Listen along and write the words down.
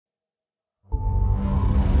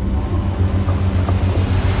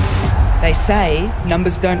They say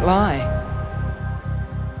numbers don't lie.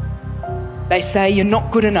 They say you're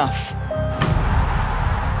not good enough.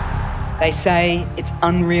 They say it's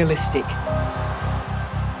unrealistic.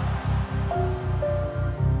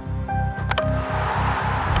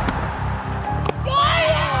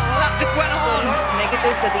 That just went on. So a lot of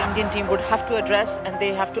negatives that the Indian team would have to address, and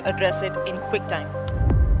they have to address it in quick time.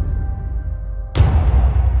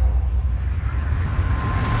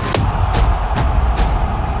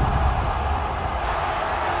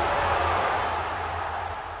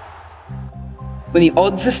 When the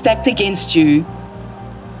odds are stacked against you,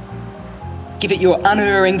 give it your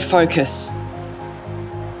unerring focus,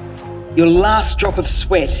 your last drop of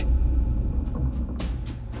sweat.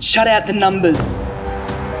 Shut out the numbers,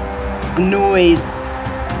 the noise,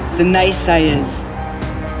 the naysayers.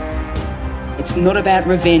 It's not about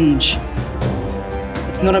revenge.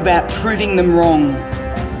 It's not about proving them wrong.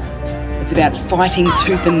 It's about fighting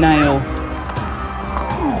tooth and nail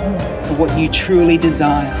for what you truly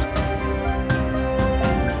desire.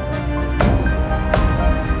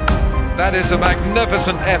 That is a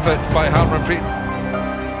magnificent effort by Harmanpreet.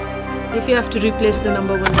 If you have to replace the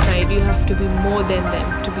number one side, you have to be more than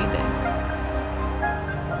them to be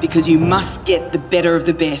there. Because you must get the better of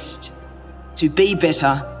the best to be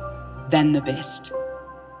better than the best.